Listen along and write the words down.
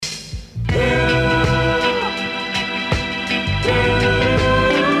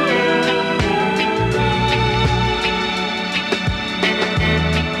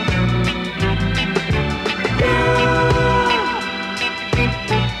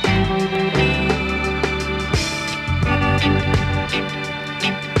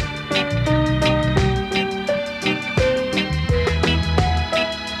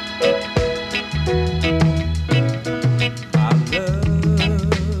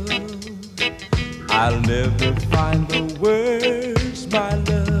I'll never find the words, my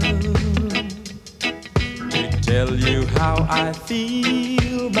love, to tell you how I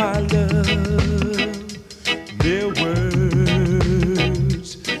feel, my love. Their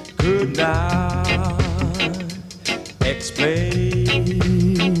words could not explain.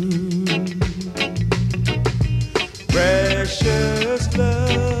 Precious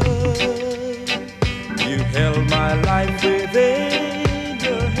love, you held my life within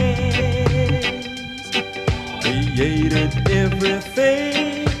your hands, created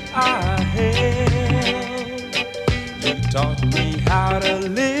everything I had. You taught me how to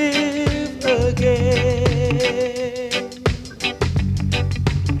live again.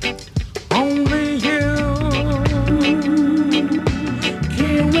 Only you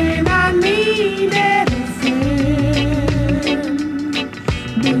came when I needed a friend,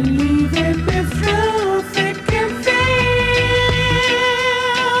 believing me through thick and thin.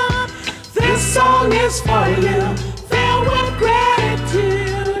 This song is for you, filled with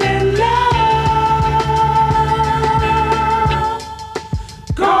gratitude and love.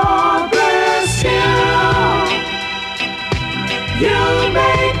 God bless you. You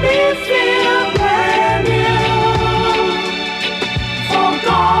make me feel brand new. For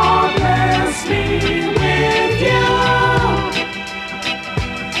God bless me with you.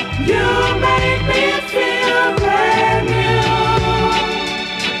 You make me feel brand new.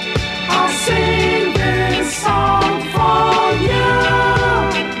 I'll sing this song for you.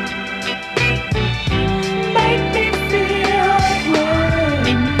 Make me feel brand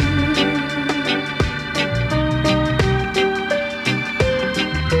new.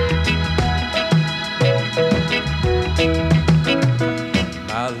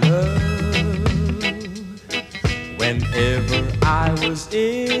 My love, whenever I was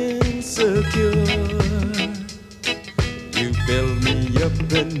insecure, you built me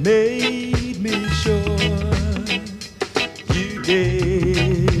up and made me sure. You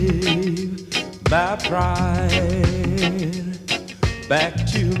gave my pride back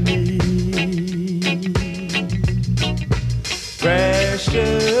to me.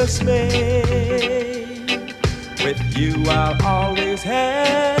 Precious man, with you I'll always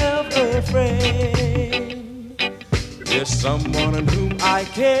have a friend. There's someone on whom I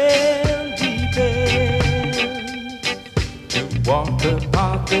can depend, to walk the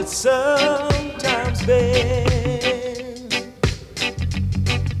path that sometimes bends.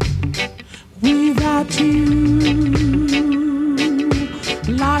 Without you,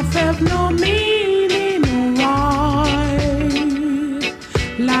 life have no meaning or right.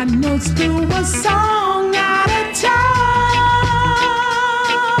 Like notes to a song at a time.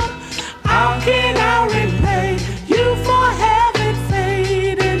 How can I repay you for having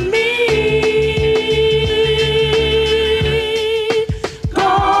faith in me?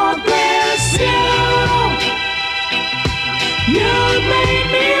 God bless you. You make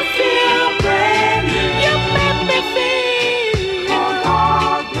me feel brand new. You make me feel. Oh,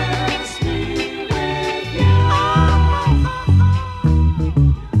 God bless me with you.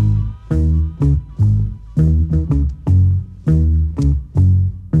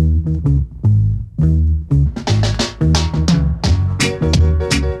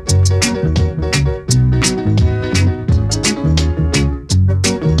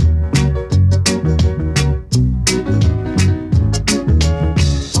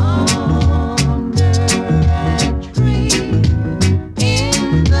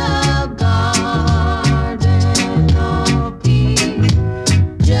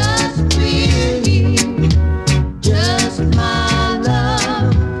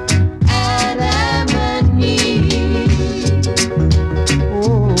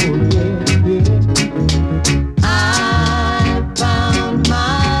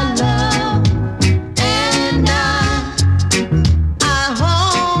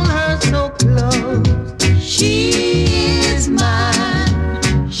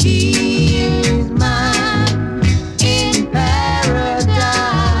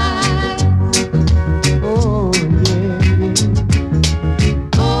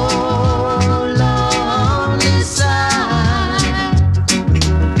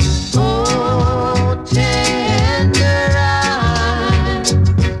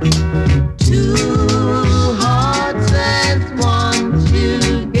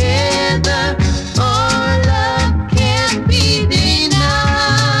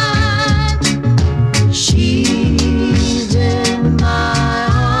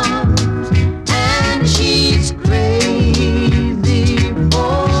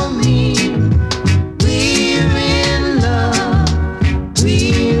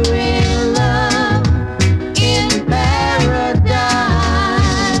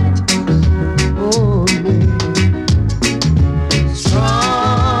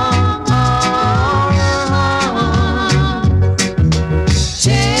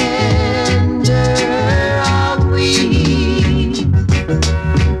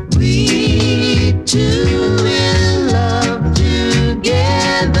 two in love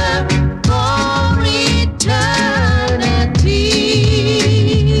together for eternity.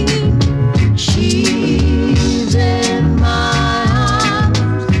 She's in my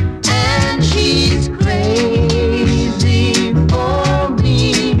arms and she's crazy for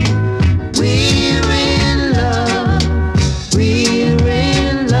me. We're in love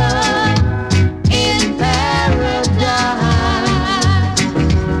in paradise.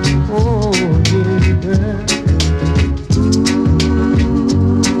 Oh, yeah.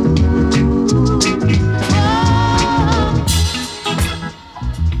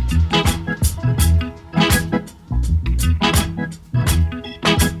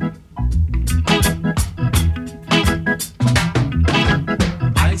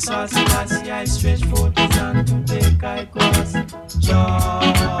 I saw Selassie, I stretched forth his hand to take I cross Jordan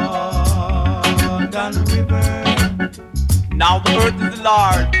River. Now the earth is the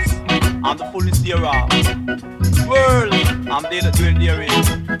Lord's, and the fullness thereof. The world, and they that dwell therein.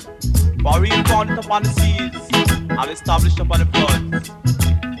 For he founded it upon the seas, and established upon the floods.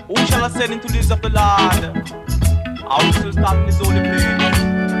 Who shall ascend into the hills of the Lord? How shall stand in his holy place?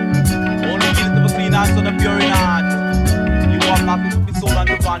 Only he that have a clean hands and a pure in heart. You have not to his soul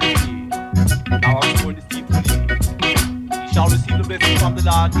unto vanity. Thou art born deceitfully. He shall receive the blessing from the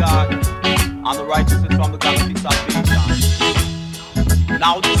Lord God, and the righteousness from the God of his salvation.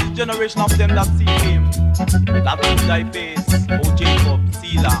 Now this is the generation of them that seek him, that look thy face, O Jacob,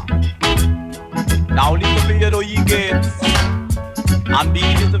 Selah. Now lift up your head, O ye gates, and be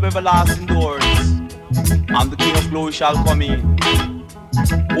ye lifted of everlasting doors, and the King of glory shall come in.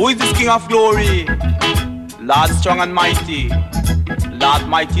 Who is this King of glory? Lord strong and mighty, Lord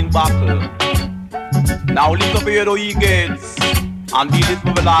mighty in battle. Now lift up your head, O ye gates, and be lifted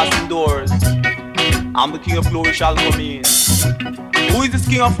of everlasting doors, and the King of glory shall come in. Who is this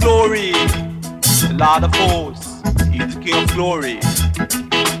King of glory? The Lord of hosts, he is the King of glory.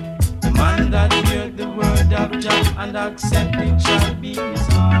 The man that heard the word of Jah and accept it shall be his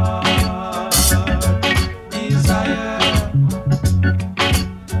heart desire.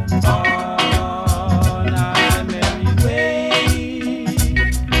 On our merry way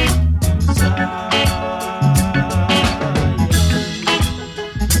to Zion.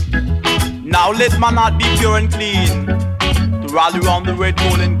 Now let man not be pure and clean, rally round the red,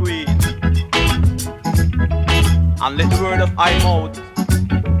 gold, and green, and let the word of thy mouth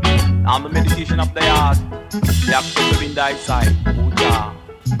and the meditation of thy heart be acceptable in thy sight, O Jah.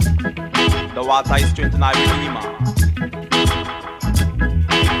 Thou art thy strength and thy redeemer.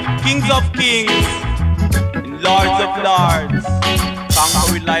 Kings of kings, and lords of lords,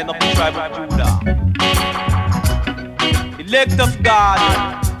 conquering Lion of the tribe of Judah. Elect of God,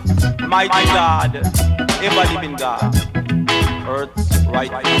 mighty God, ever living God, earth's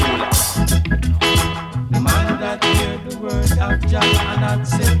rightful ruler. The man that hear the word of Jah and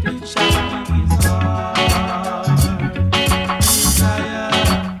accept it shall be his heart desire.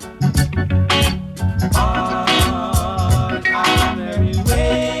 On our merry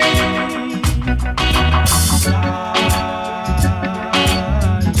way to Zion.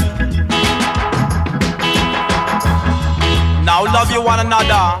 Now love you one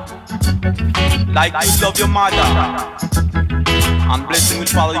another like you love your mother, and blessing will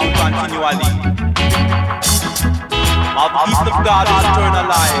follow you continually. Of the gift of God is eternal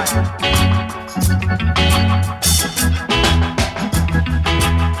life.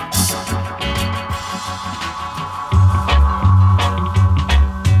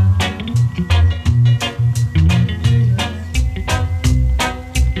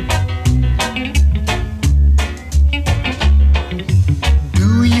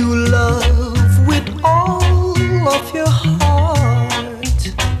 Do you love with all of your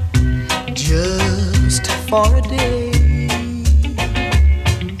heart, just for a day?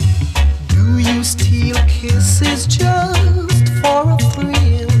 Do you steal kisses just for a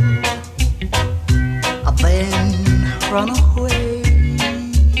thrill, and then run away?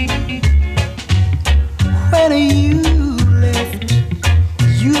 When you left,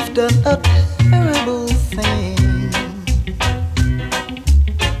 you've done a terrible thing.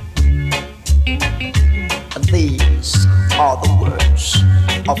 These are the words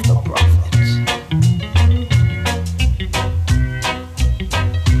of the prophet.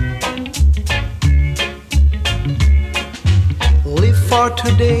 Live for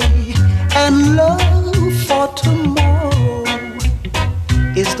today and love for tomorrow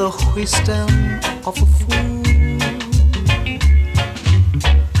is the wisdom of a fool.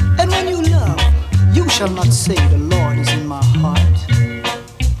 And when you love, you shall not say the Lord is in my heart.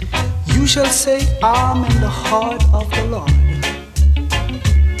 You shall say, I'm in the heart of the Lord.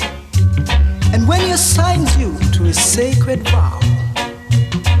 And when assigns you to a sacred vow.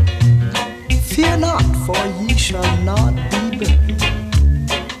 Fear not, for ye shall not be burned.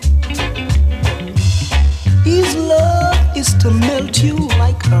 His love is to melt you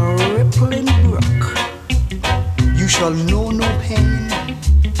like a rippling brook. You shall know no pain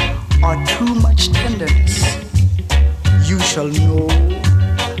or too much tenderness. You shall know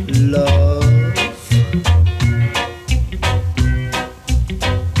love.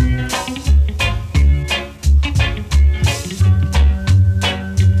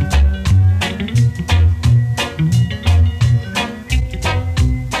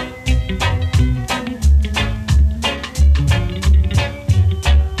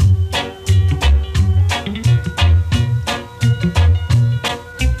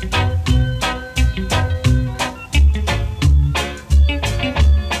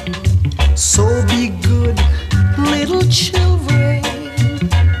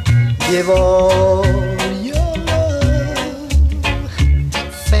 Give all your love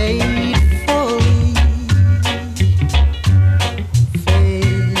faithfully,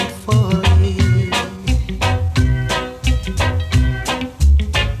 faithfully.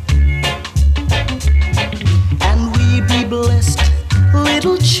 And we be blessed,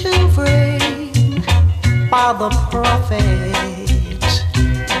 little children, by the prophet.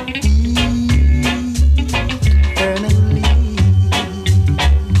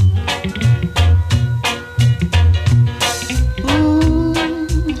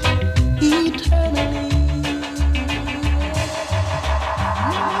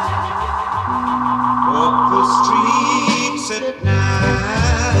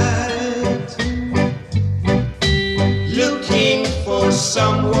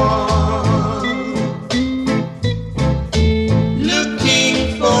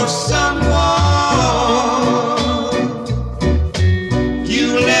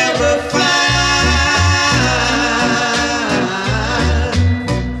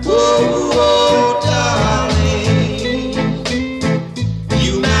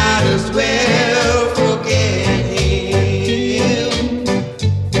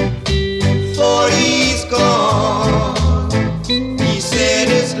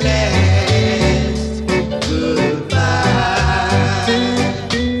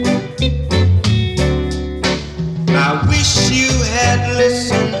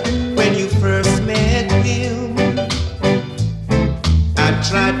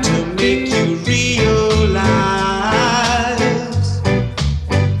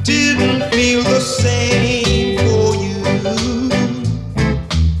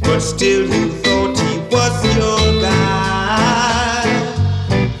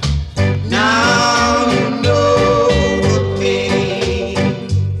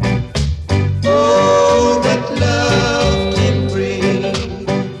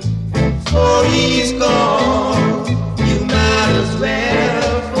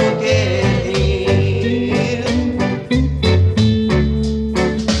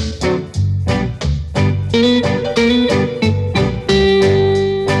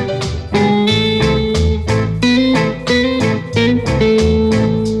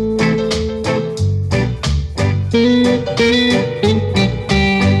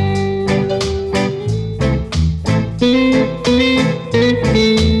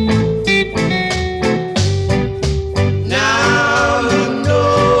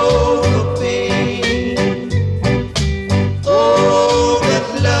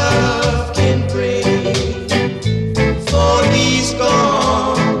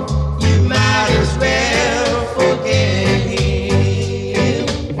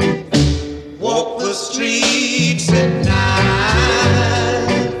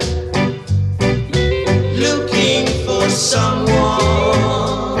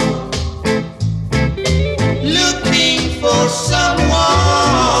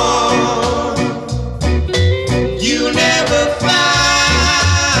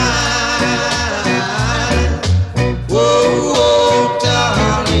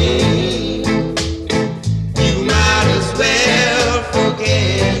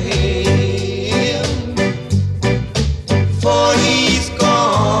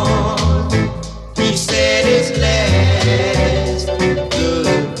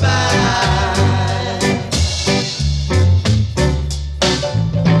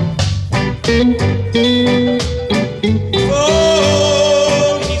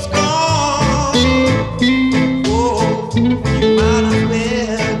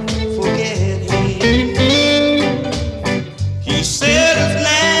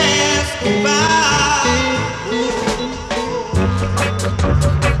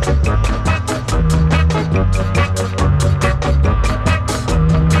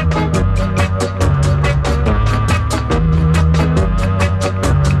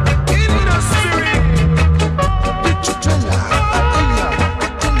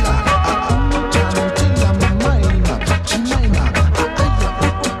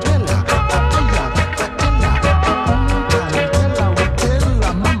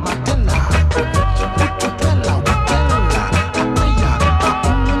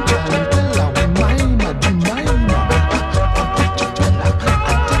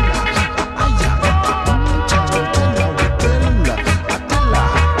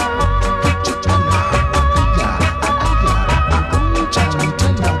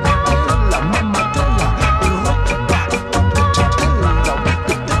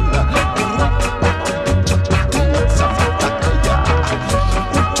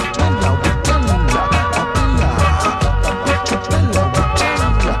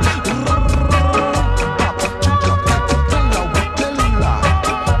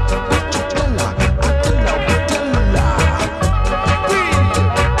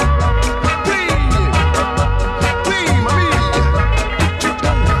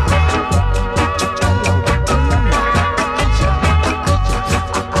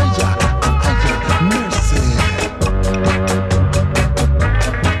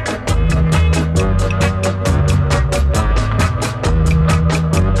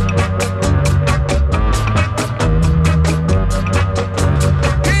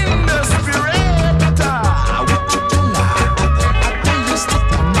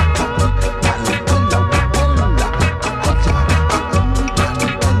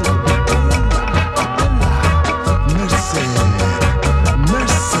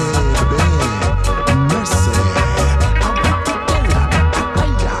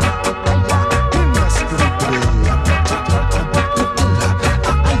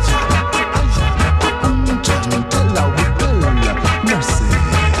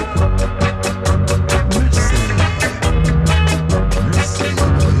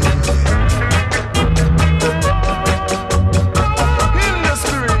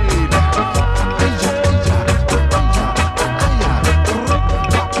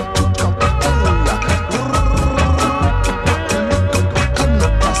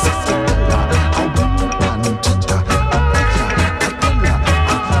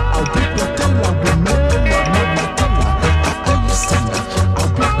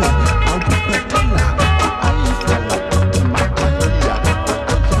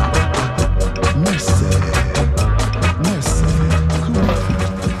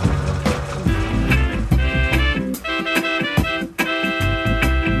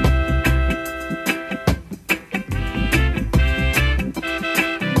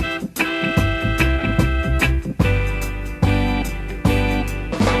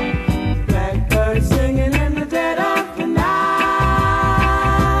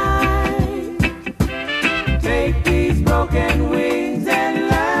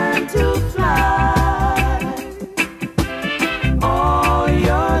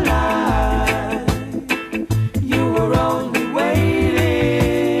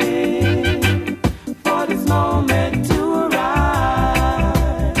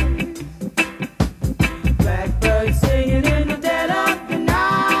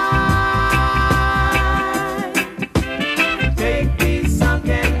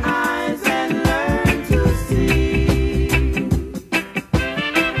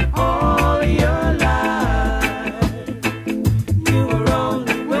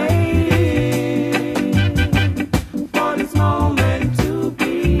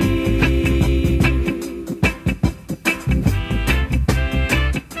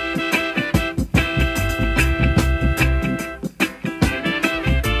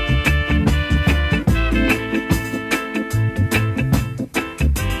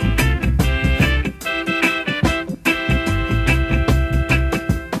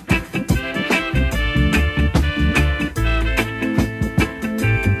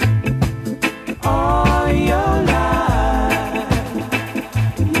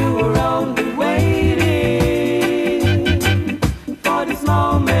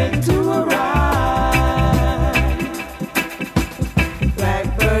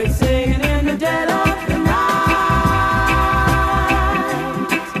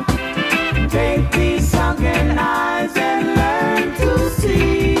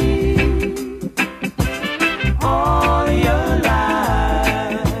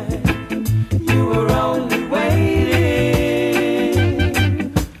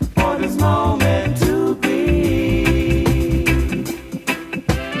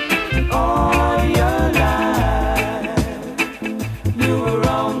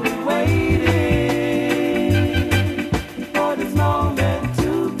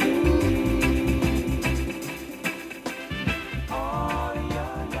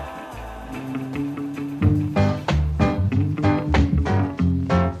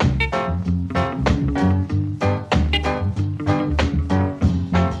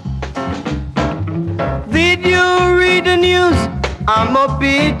 I'm a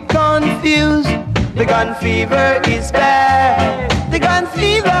bit confused. The gun fever is bad. The gun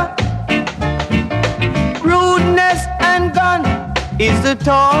fever. Rudeness and gun is the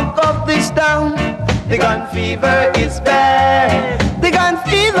talk of this town. The gun fever is bad. The gun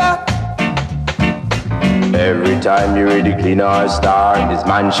fever. Every time you read the clean or star, this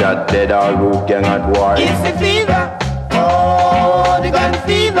man shot dead or root gang at war. It's the fever. Oh, the gun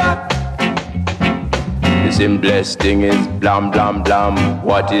fever. The simplest thing is blam blam blam.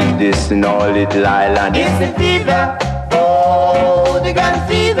 What is this in all little island? It's the fever. Oh, the gun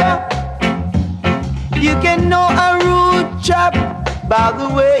fever. You can know a rude chap by the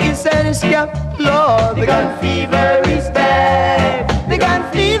way he said his cap. Lord, the gun fever is bad. The gun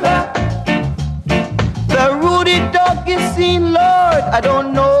fever. The ruddy dog is seen, Lord. I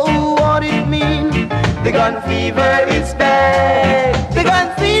don't know what it means. The gun fever is bad. The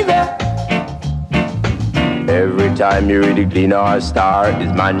gun fever. Every time you read the clean or star,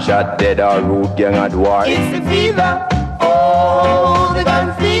 this man shot dead or root gang at war. It's the fever. Oh, the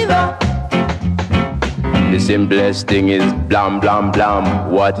gun fever. The simplest thing is blam blam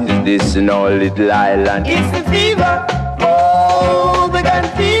blam. What is this in all little island? It's the fever. Oh, the gun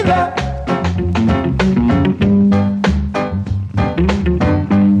fever.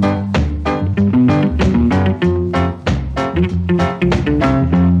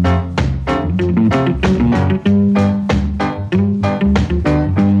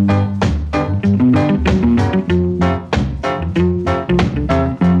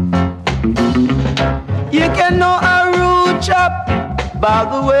 By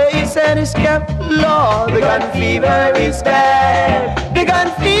the way he said his cap, Lord, the gun fever is bad. The gun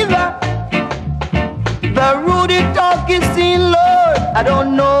fever. The rudy talk is seen, Lord. I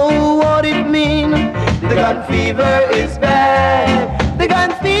don't know what it means. The gun fever is bad. The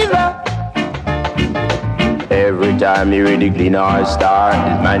gun fever. Every time you read the clean or star,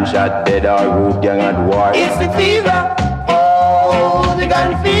 this man shot dead or root gang at war. It's the fever. Oh, the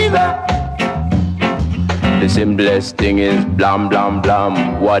gun fever. The simplest thing is blam blam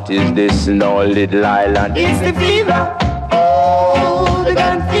blam. What is this in all little island? It's the fever. Oh, the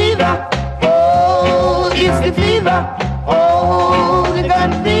gun fever. Oh, it's the fever. Oh, the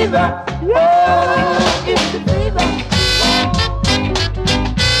gun fever. Oh, it's the fever.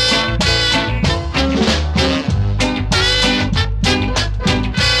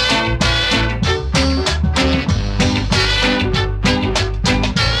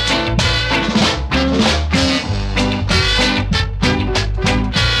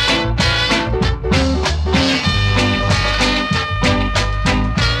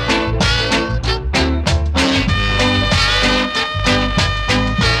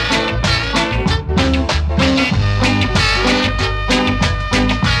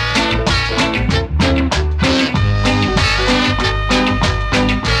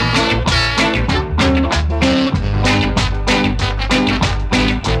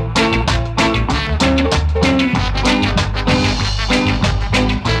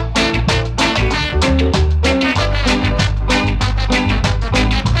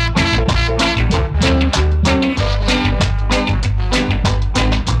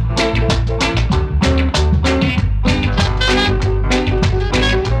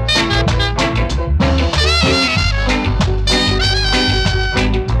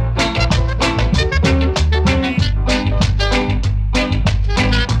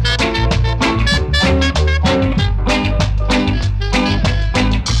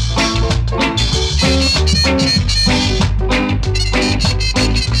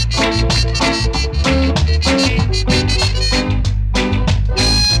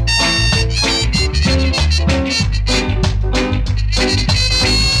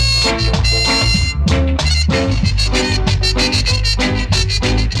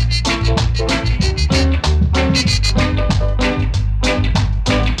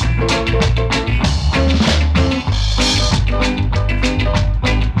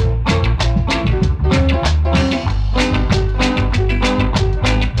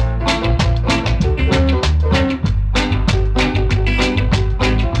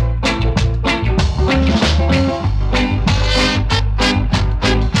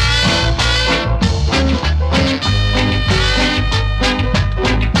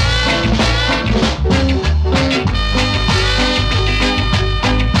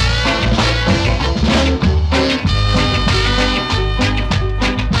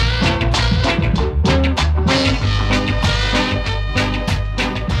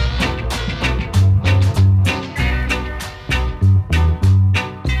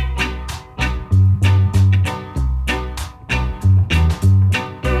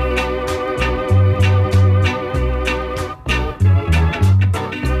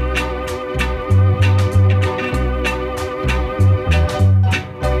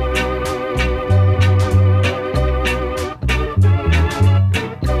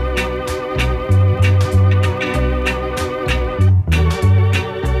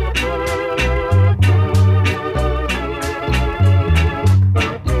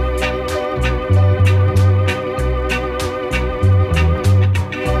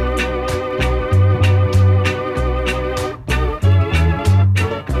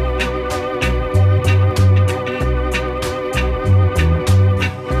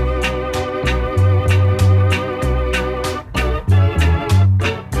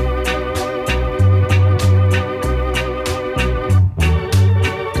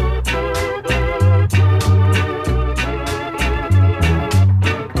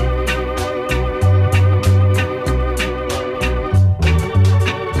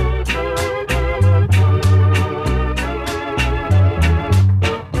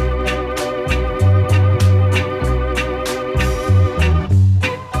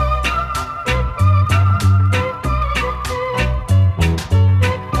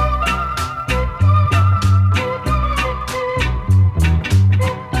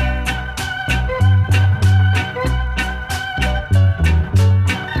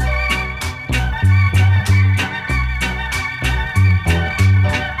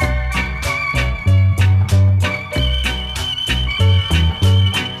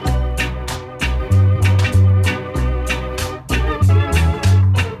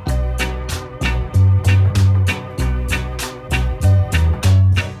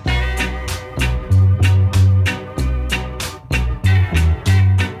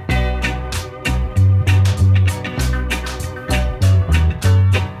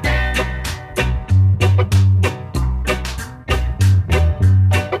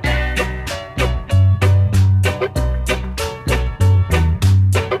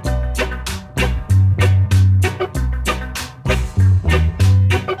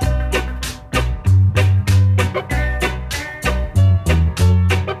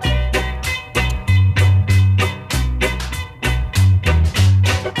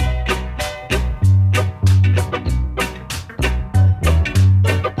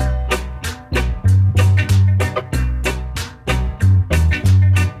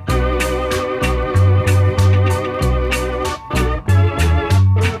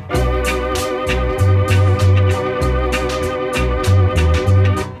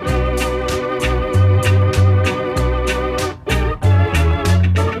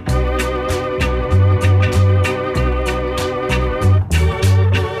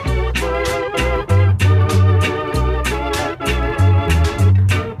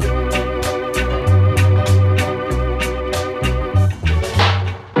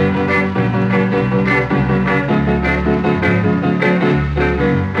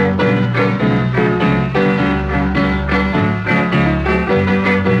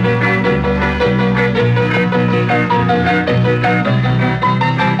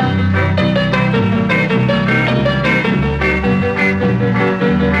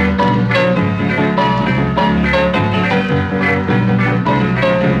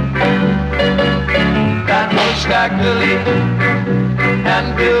 happily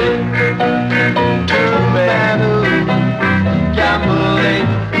and Bill, two men who gambling.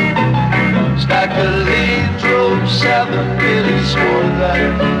 Stackley drove 7 minutes more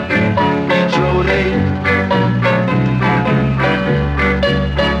than he drove 8.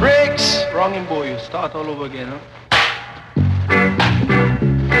 Brakes! Wrong in boy, you start all over again, huh?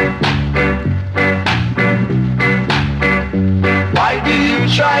 Why do you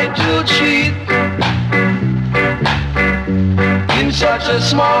try to cheat in such a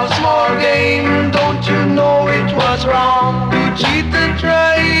small game? Don't you know it was wrong to cheat the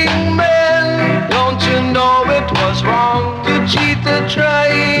trying man? Don't you know it was wrong to cheat the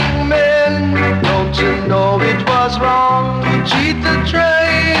trying man? Don't you know it was wrong to cheat the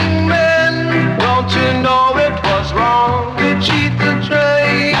trying man? Don't you know it was wrong to cheat the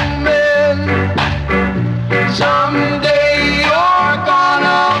trying man? Someday you're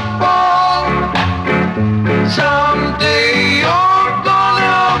gonna fall. Someday you're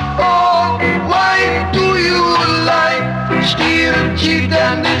gonna fall. Why do you like steal, cheat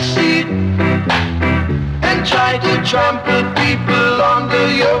and deceit and try to trample people under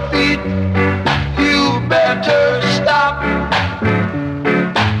your feet? You better stop.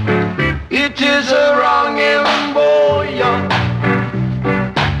 It is a wrong embolia.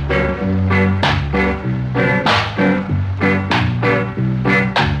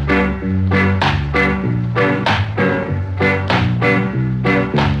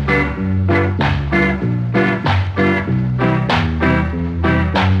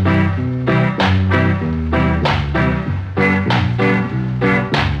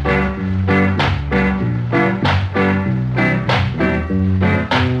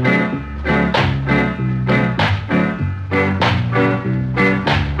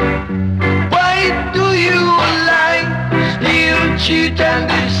 Cheat and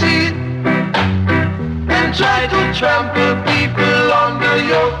deceit and try to trample people under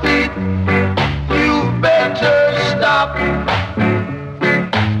your feet. You better stop.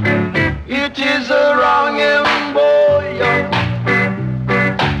 It is a wrong embolia.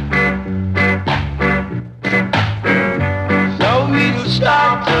 So we'll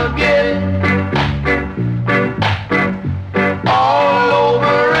start again, all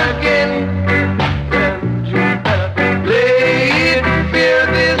over again.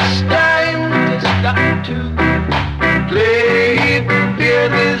 To play it fair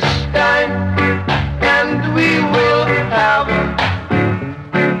this time, and we will have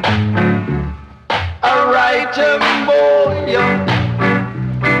a right embolia.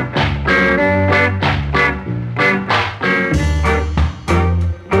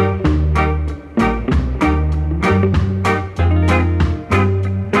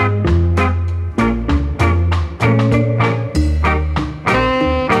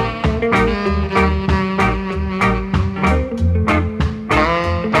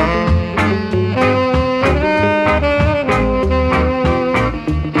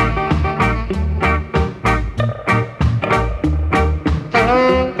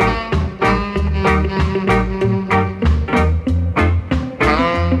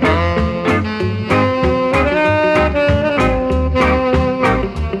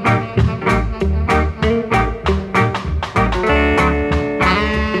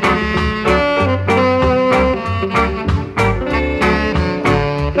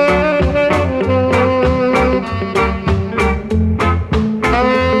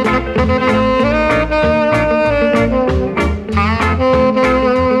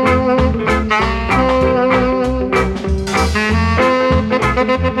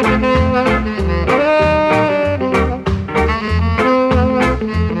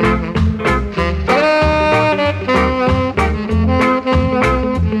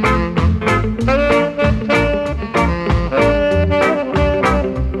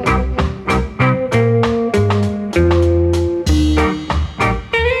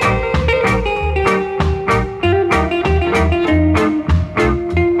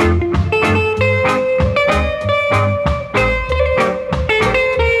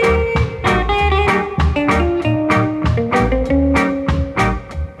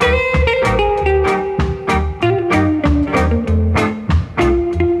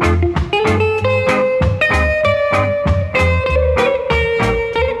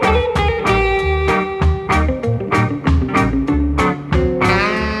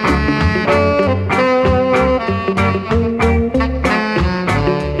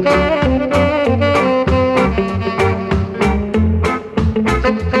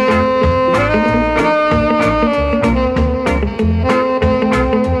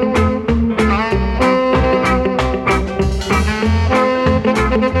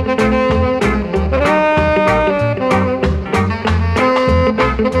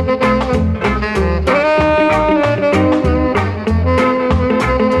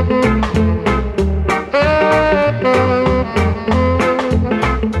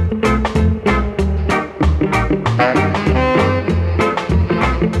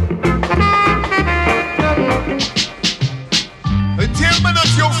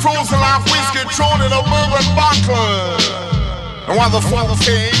 And while the father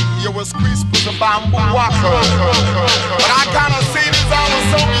came, you was crisp as a bamboo walker. But I kinda see this all the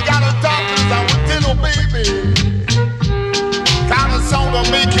song you gotta talk to I would tell you, baby. Kinda song to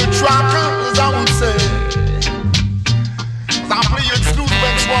make you drop, as I would say. I play you exclusive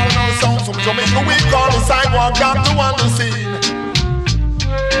and swallow no songs from Jamaica. We call the sidewalk got to on the scene.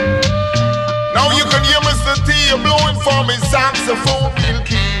 Now you can hear Mr. T blowing for me saxophone real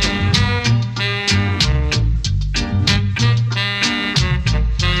key.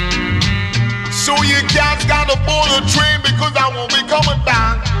 So you can't gotta board a train because I won't be coming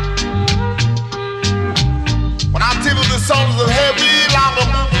back. When I tell you the songs of heavy, like a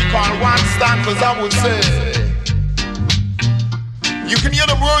movie called One Stand, cause I would say you can hear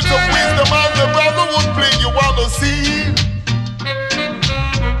the words of wisdom as the brother would play you on the scene.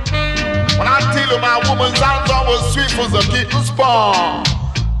 When I tell you my woman's hands are as swift as a kitten's paw,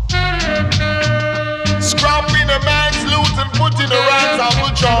 scrapping a man's loot and putting her hands on the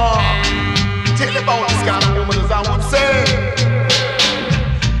jaw. Tell you about this kind of woman as I would say,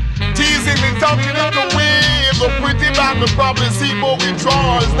 teasing and talking in the way, the pretty man will probably see more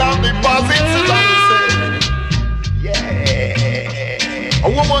withdrawals down deposits as I would say. Yeah, a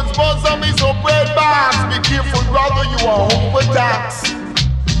woman's bosom is a bread box. Be careful, brother, you are overtaxed.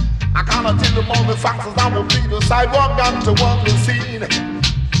 I cannot tell them all the facts as I will be the sidewalk down to one the scene.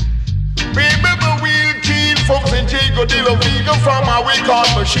 Remember real keen folks in Jago de la Vega from my record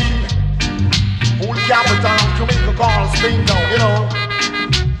machine. Old capital, Jamaica call Spain now, you know.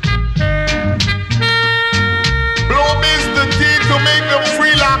 Blow Mr. T to make them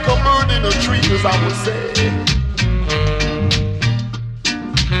free like a bird in a tree, as I would say.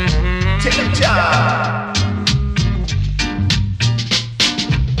 Take a job.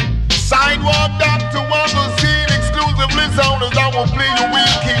 Sidewalk down to one the scene, exclusively sound as I will play the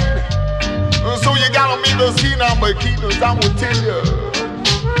wheel king. So you gotta meet the scene on my key, as I will tell you.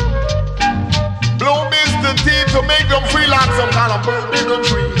 Blow Mr. T to make them feel like some kind of bird in a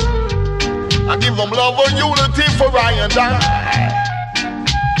tree. I give them love and unity for I and I.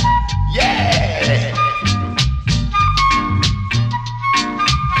 Yeah.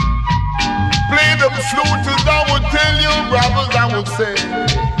 Play them flute as I would tell you, brothers, I would say.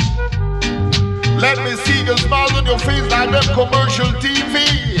 Let me see the smiles on your face like them commercial TV.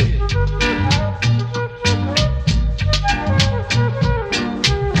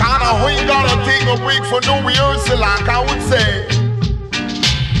 We ain't gotta take a break for no rehearsal, like I would say.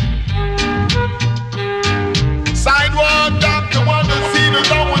 Sidewalk doctor want to see the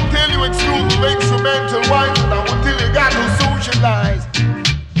I would tell you exclusive instrumental wise, and I would tell you got to socialize.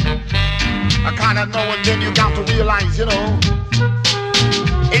 I kinda know and then you got to realize, you know,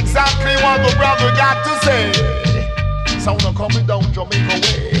 exactly what the brother got to say. Sound of coming down Jamaica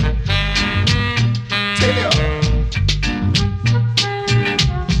way. Tell you.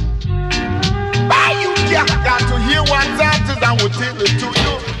 I got to hear what's after, I will tell it to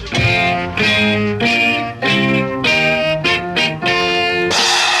you.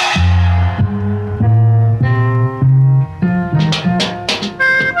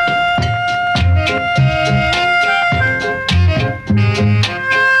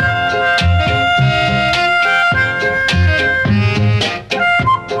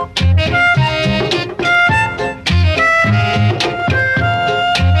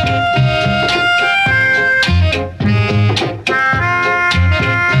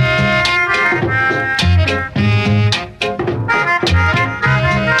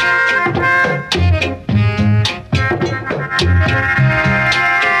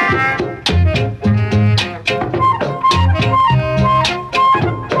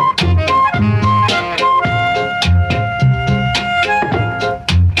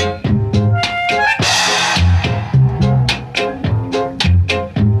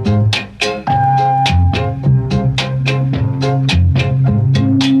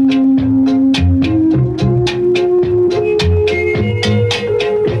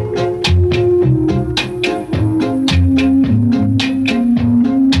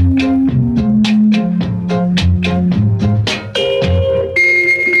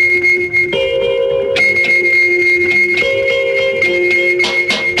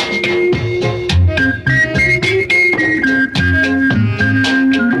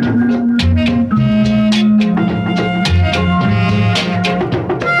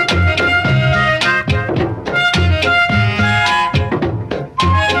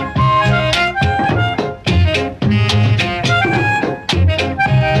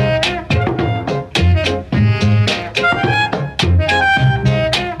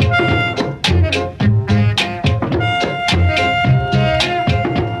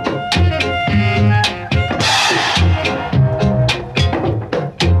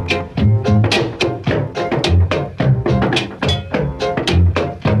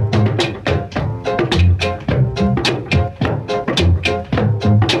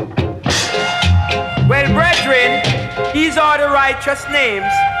 just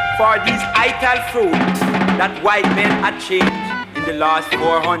names for these ital fruit that white men had changed in the last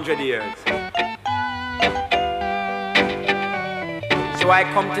 400 years. So I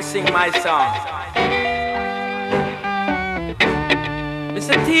come to sing my song.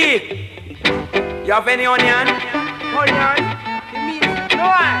 Mr. T, you have any onion? Onion? You mean no?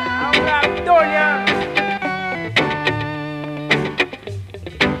 I'm gonna have onion.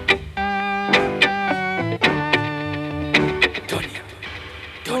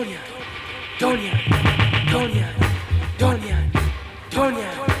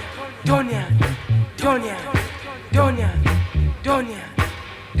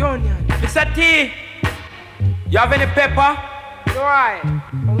 Mr. T, you have any pepper? No, I'm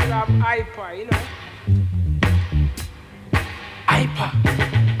gonna have hyper, you know. Hyper.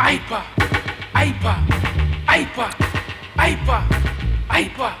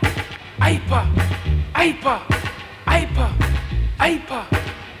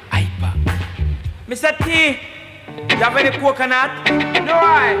 Mr. T, you have any coconut? No,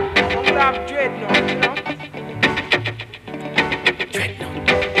 I'm gonna have dreadnought, you know.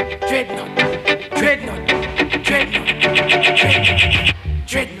 Dreadnought.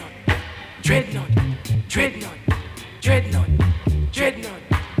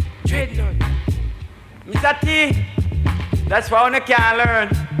 Mr. T, that's why I can't learn.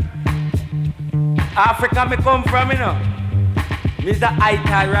 Africa me come from, you know. Mr.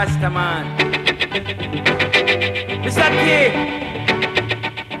 Ital Rastaman. Mr. T,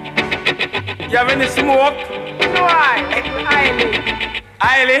 you have any smoke? No, I'm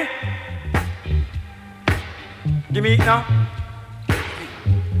Ailey? Give me it now.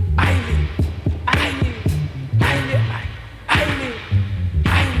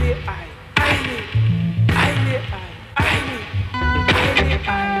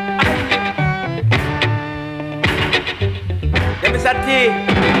 Mr. T,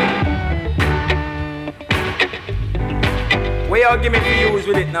 where y'all give me for use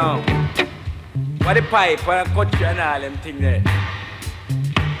with it now? What the pipe, what the country and all them thing there?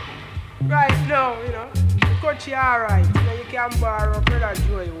 Right now, you know, the country alright. You know, you can borrow Brother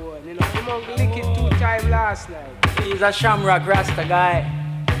Joy one, you know. You must lick it 2 times last night. He's a Shamrock Rasta guy.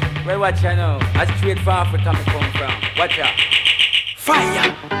 Well, watch you now. A straight from Africa me come from. Watch out.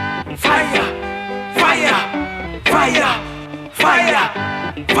 Fire!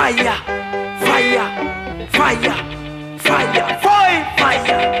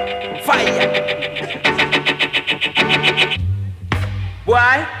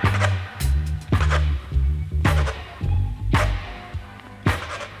 Why?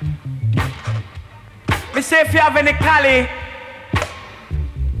 Me say if you have any Cali.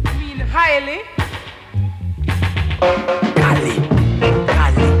 You mean highly? Cali.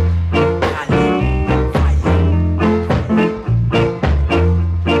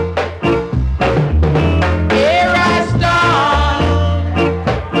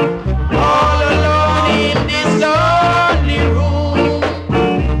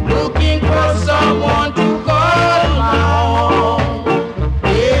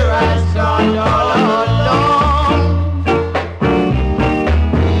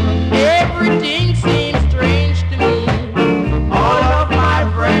 Everything seems strange to me.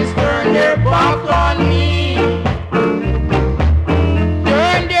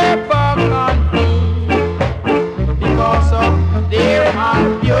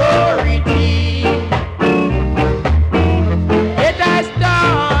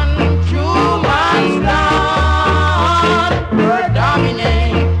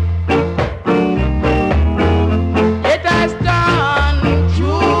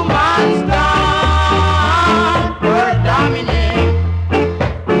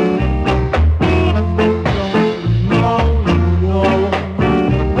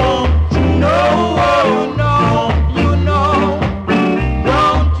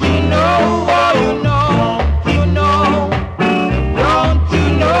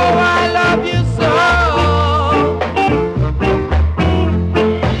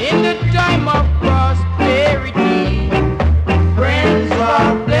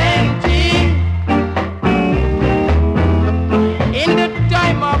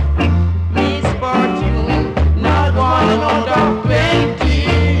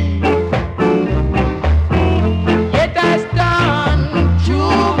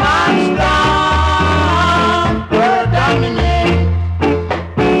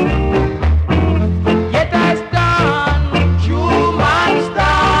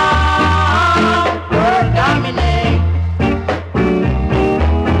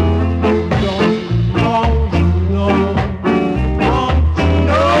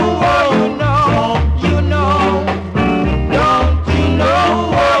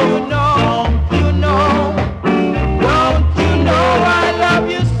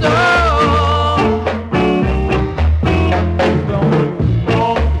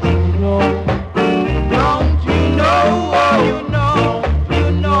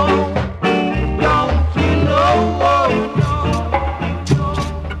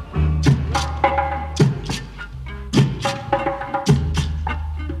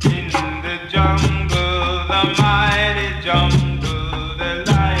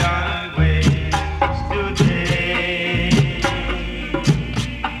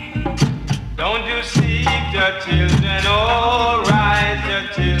 your children, oh, rise your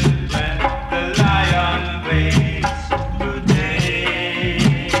children. The lion wakes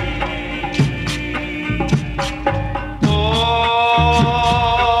today. Oh,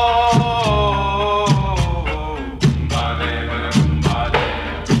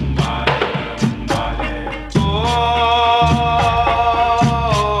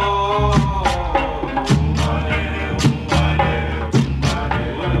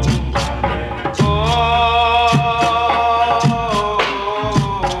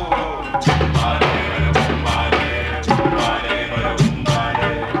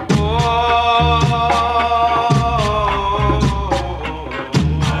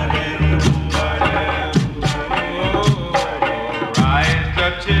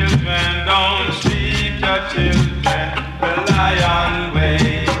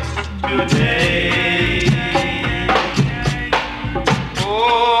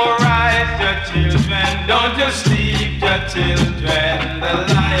 children, the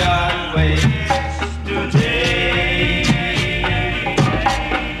lion wakes today.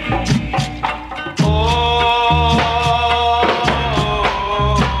 Oh,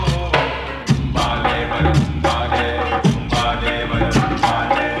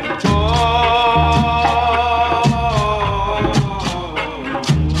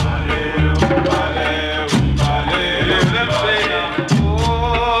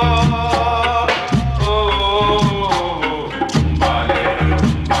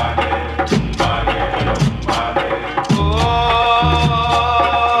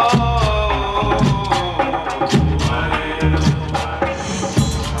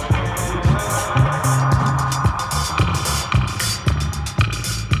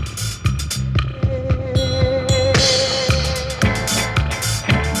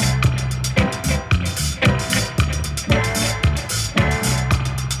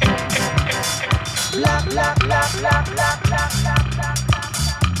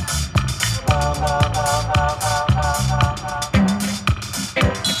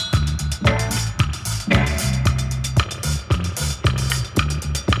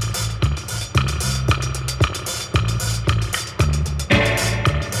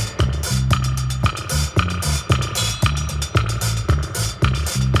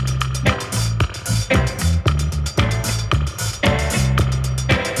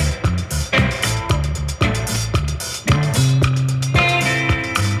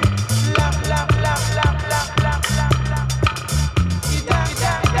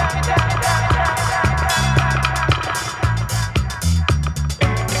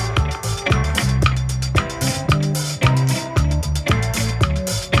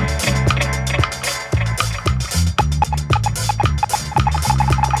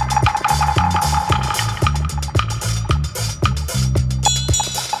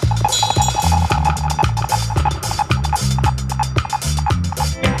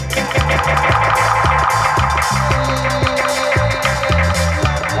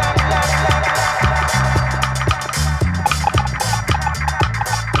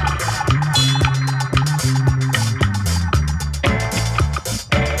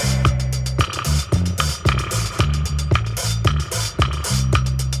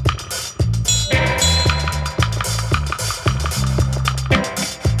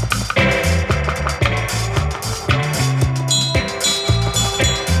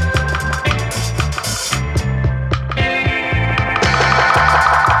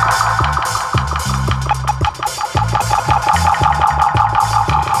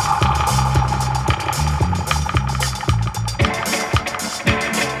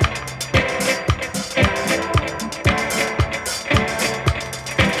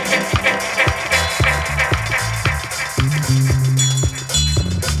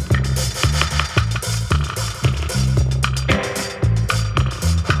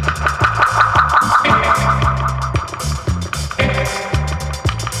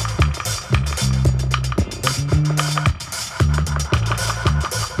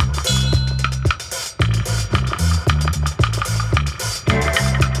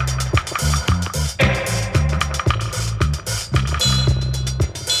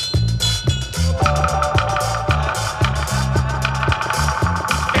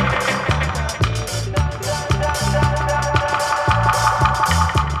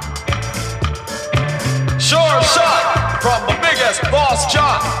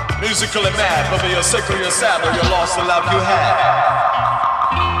 musically mad, whether you're sick or you're sad or you lost the love you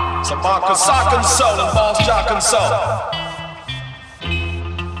had. So Marcus Sock and Soul and Boss Jock and Soul.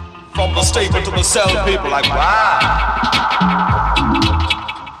 From the staple to the cell, people like, wow.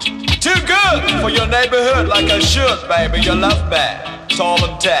 Too good for your neighborhood like I should, baby. Your love bad, tall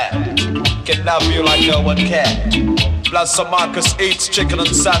and tad. can love you like no one can. Plus some Marcus eats chicken on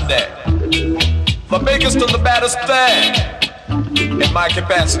Sunday. The biggest and the baddest thing in my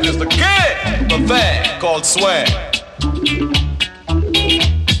capacity is the kid, the thing called swing.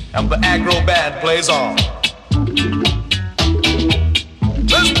 And the aggro band plays on.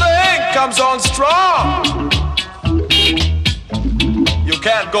 This thing comes on strong. You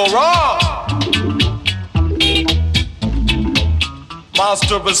can't go wrong.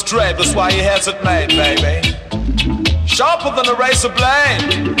 Master of his trade, that's why he has it made, baby. Sharper than a razor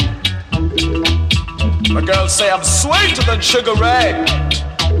blade. The girls say I'm sweeter than Sugar Ray,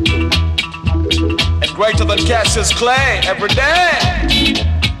 and greater than Cassius Clay every day.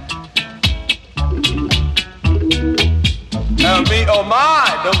 Oh me, oh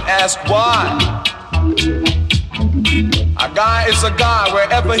my, don't ask why. A guy is a guy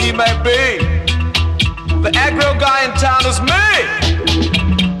wherever he may be. The aggro guy in town is me.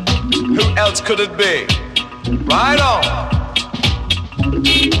 Who else could it be? Right on.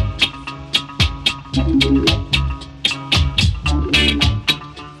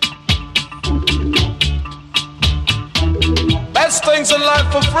 Best things in life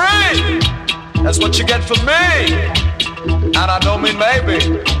for free. That's what you get from me. And I don't mean maybe.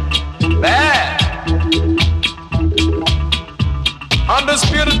 Bad.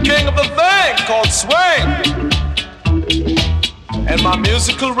 Undisputed king of the thing called swing. And my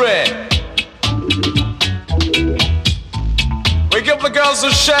musical ring. We give the girls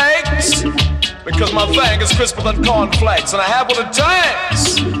the shakes because my thing is crisper than cornflakes and I have what it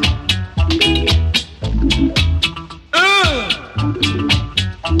takes.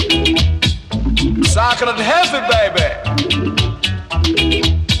 Socking it heavy, baby.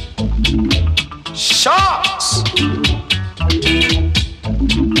 Sharks.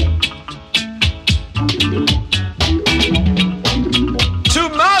 Too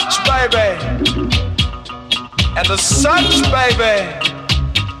much, baby. And as such, baby,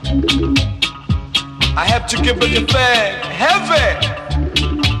 I have to give it a thing heavy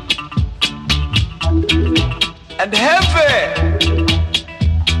and heavy.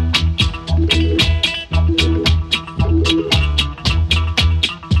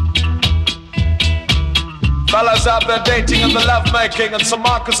 Fellas out there dating and the love making, and some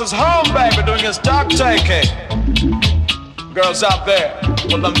Marcus is home, baby, doing his dog taking. Girls out there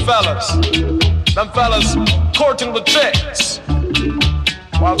with them fellas courting the chicks,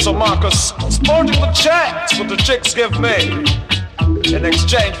 while some Marcus sporting the checks what the chicks give me in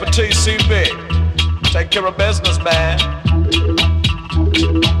exchange for TCB. Take care of business, man.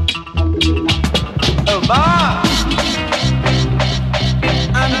 Oh my!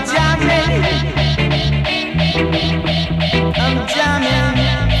 I'm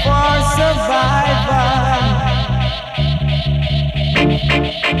jamming for survival.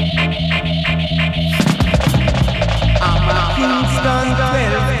 I'm a Kingston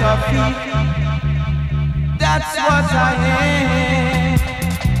 12 coffee. That's what I am.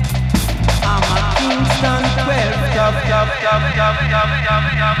 I'm a Kingston 12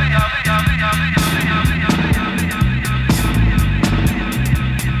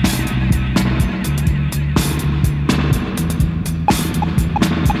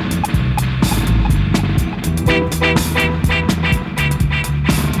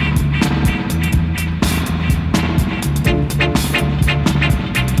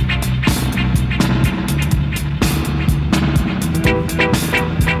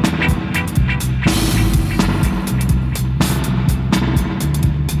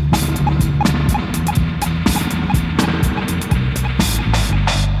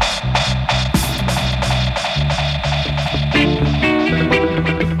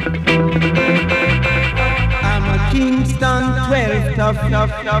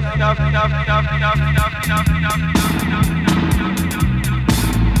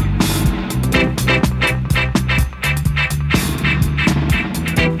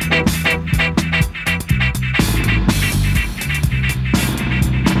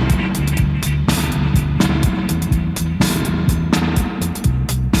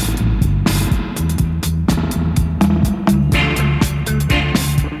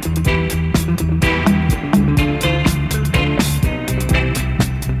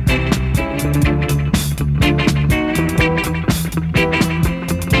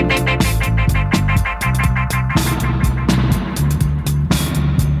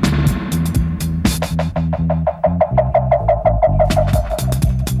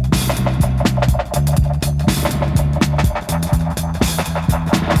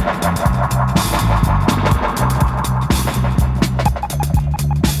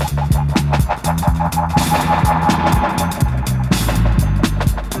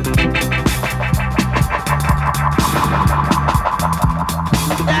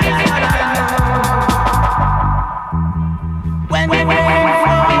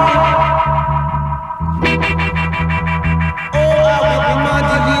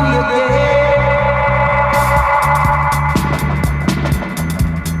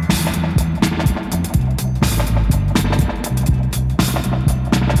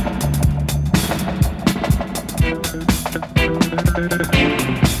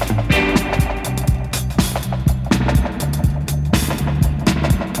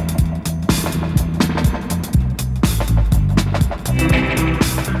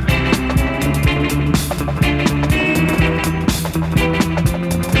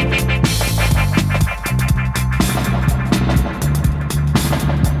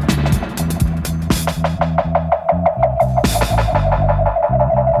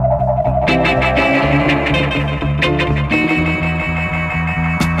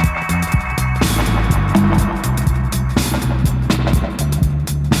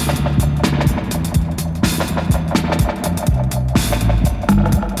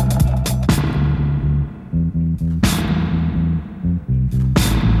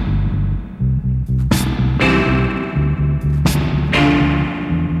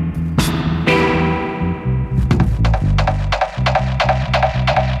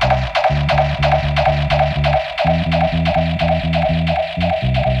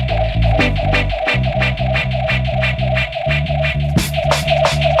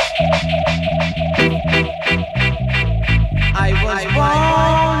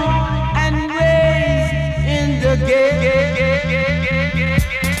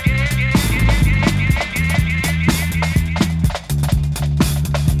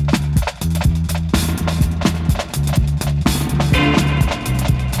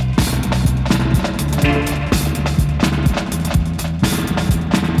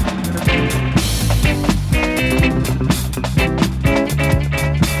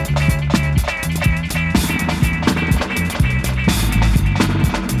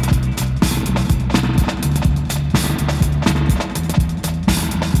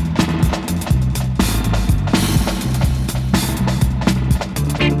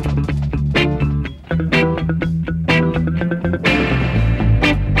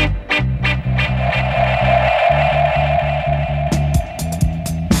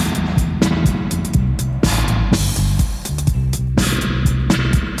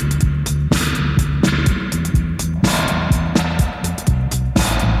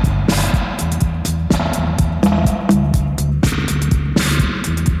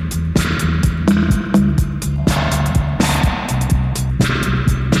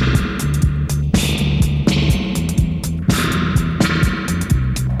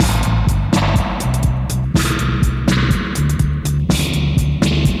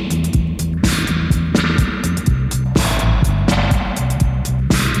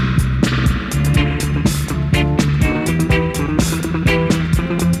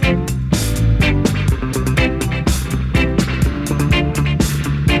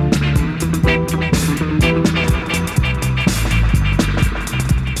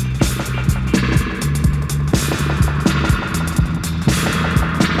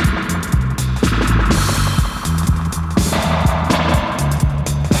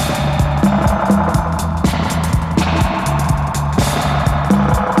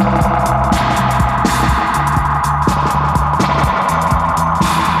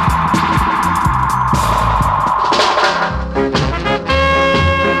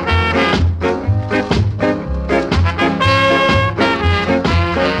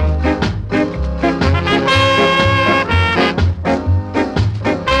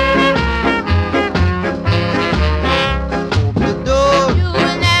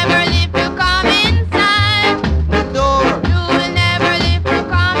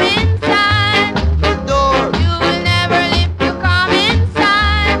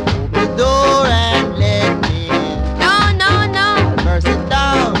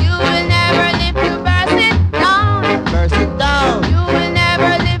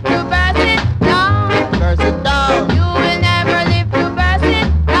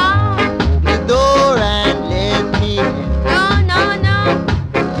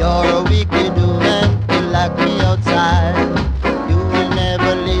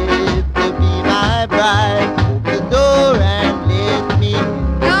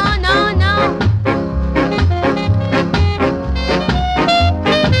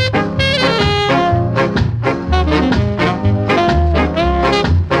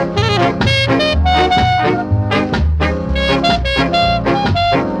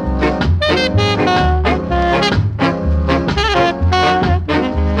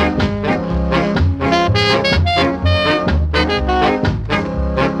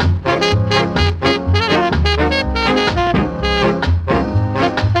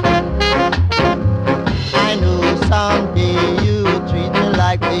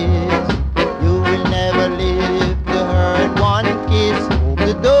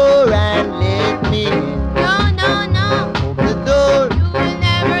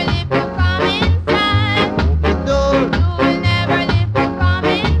 Never leave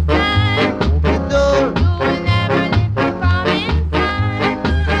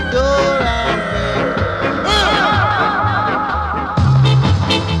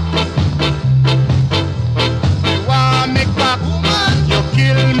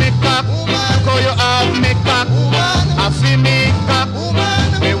kill me cock. Look how you have me cock. I feel me cock.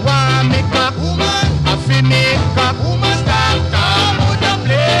 Me want me cock. I feel me cock. Stop, stop, would I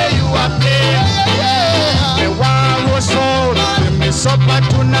play you a play? Me want rose fowl. Give me supper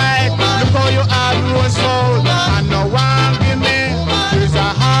tonight. Look how you have rose fowl. I no one give me. You's a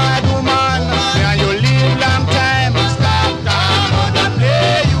hard woman. And you live long time. Stop, stop, would I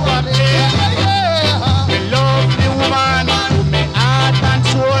play you a play? Me love the woman. Who me heart and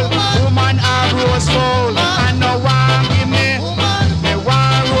soul. Woman have rose fowl. I no one give me. Me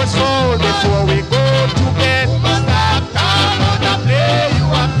want rose fowl before we go to bed. Stop, stop, would I play you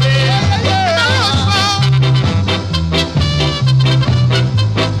a play?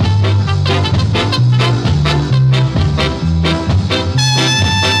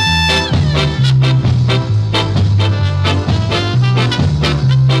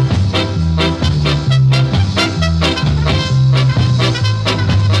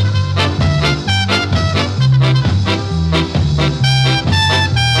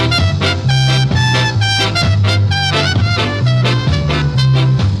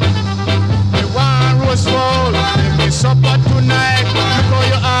 Me want rose fowl. Give me supper tonight. Look how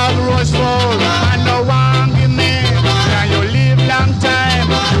you have rose fowl. I no one give me. And you live long time.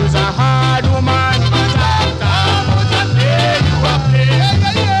 You's a hard woman. Stop, stop, would I play you a play?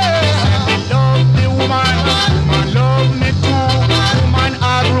 Me love the woman. Woman love me too. Woman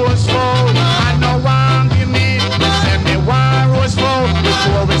have rose fowl. I no one give me. Say me want rose fowl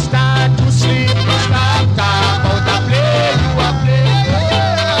before we start to sleep. Stop, stop, would I play you a play?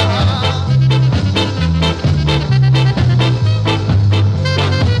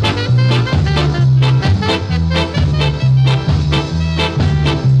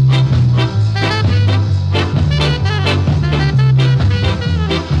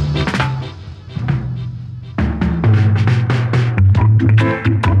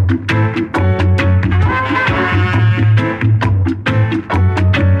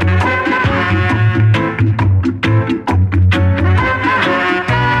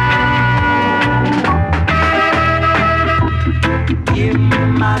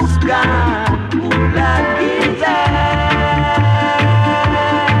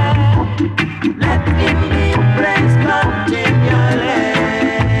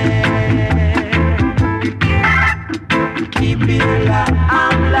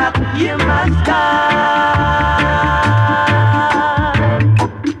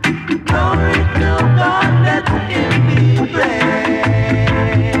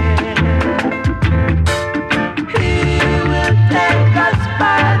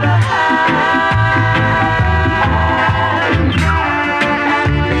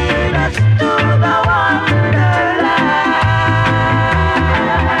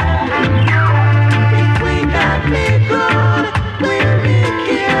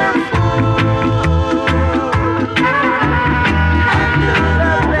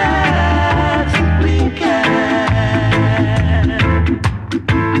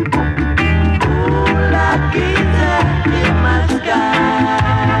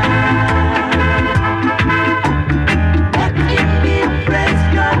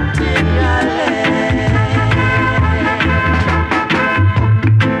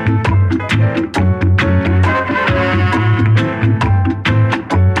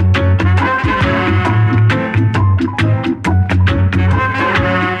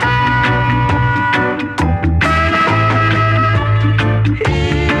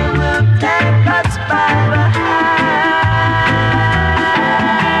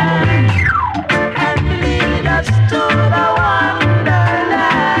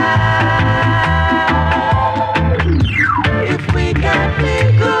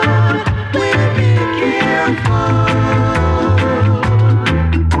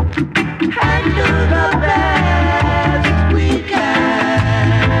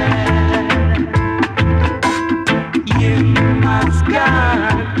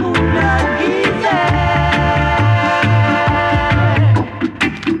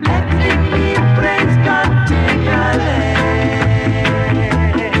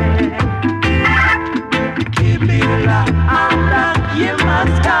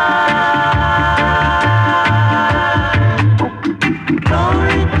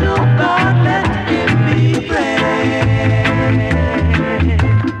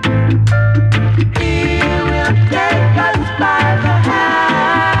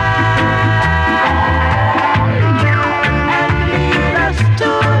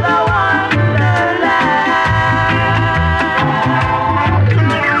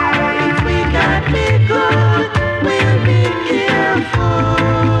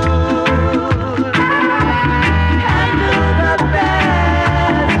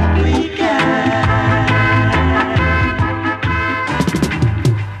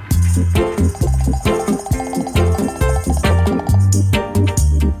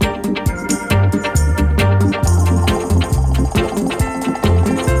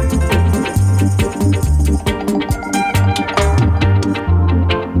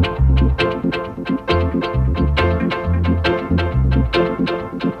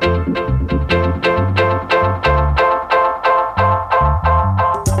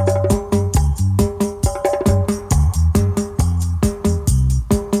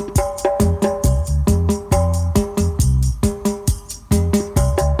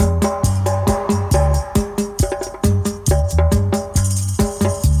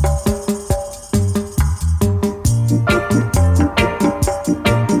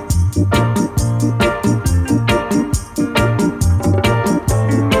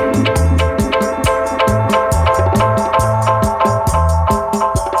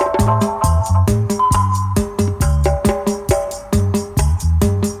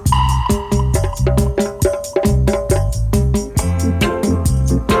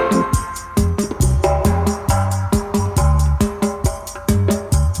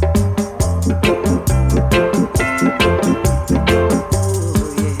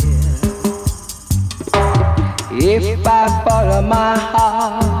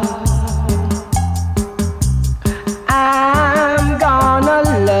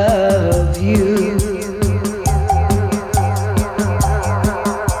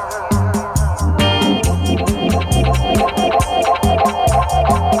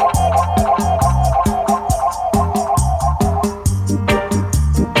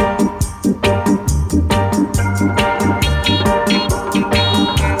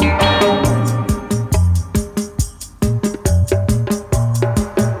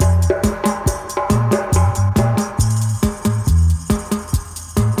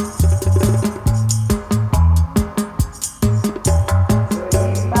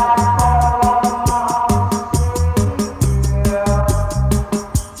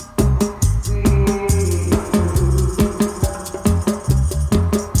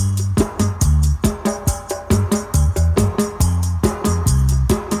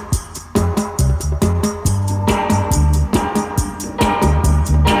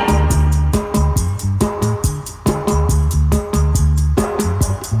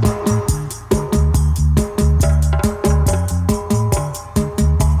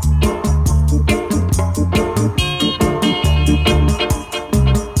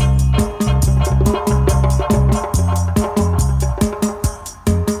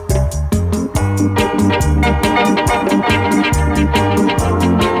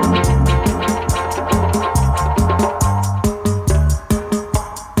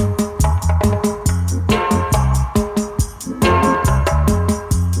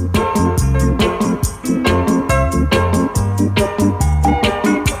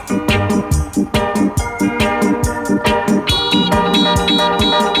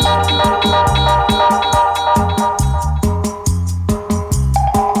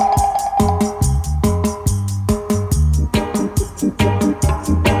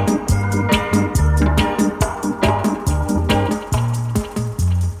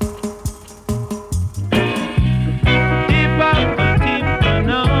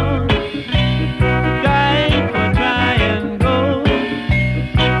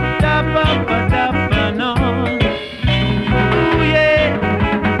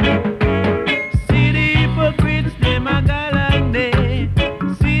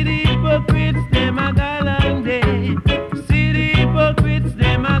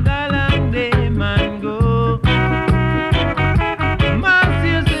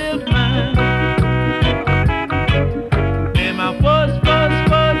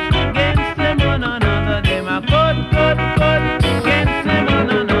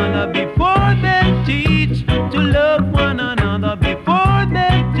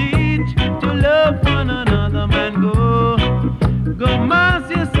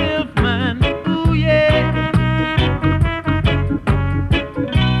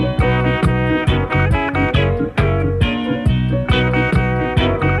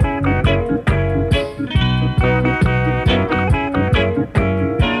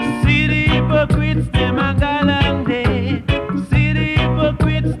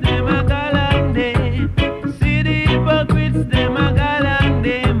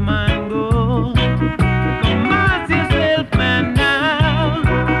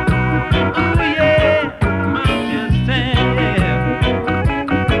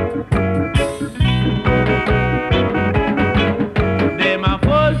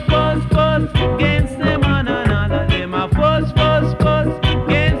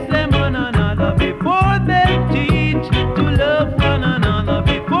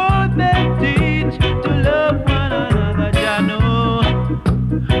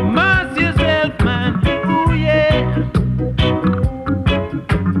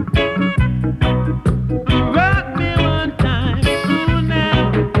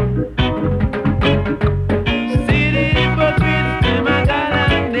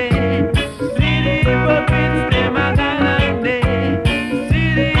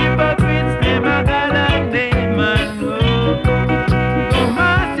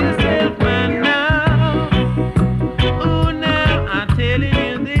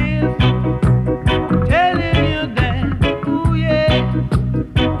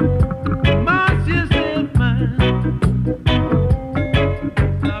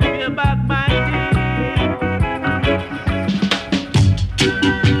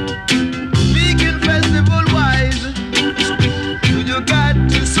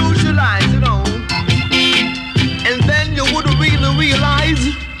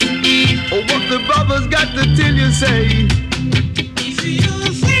 say. If you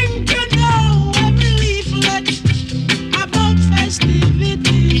think you know every leaflet about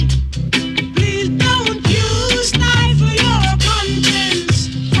festivity, please don't you stifle your conscience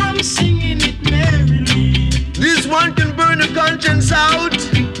from singing it merrily. This one can burn the conscience out.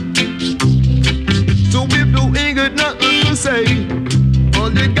 So if you ain't got nothing to say,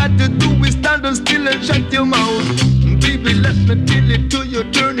 all you got to do is stand still and shut your mouth. Baby, let me tell it to you,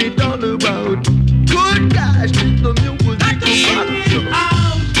 turn it all about. Good gosh, the music Sing it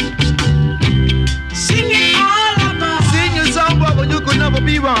out. Sing it all about. Sing your song, brother, you could never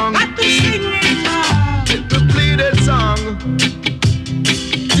be wrong. Got to sing it out. Let me play that song.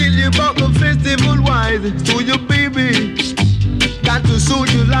 Tell you about the festival wise. So your baby got to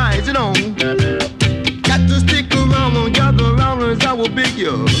socialize, you know. Got to stick around and gather around as I will big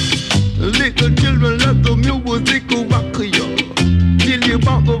you. Little children let the music rock you. Tell you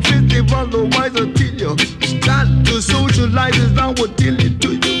about the festival, the wise I tell you. Got to socialize as I will tell it to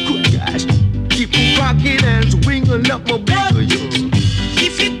you. Good gosh, keep rocking and swinging up my big you.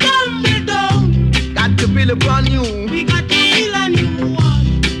 If you tumble down, got to build a brand new. we got to build a new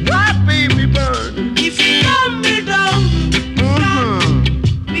one. What baby bird? If you tumble down,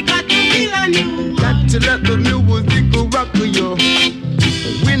 we got to build a new one. Got to let the music rock you.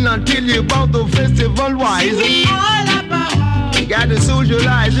 When I tell you about the festival wise, Sing it all about. got to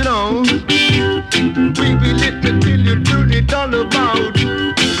socialize, you know. Baby, let me tell you, turn it all about.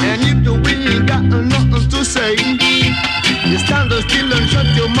 And if you ain't got nothing to say, you stand still and shut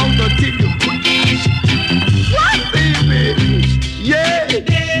your mouth until you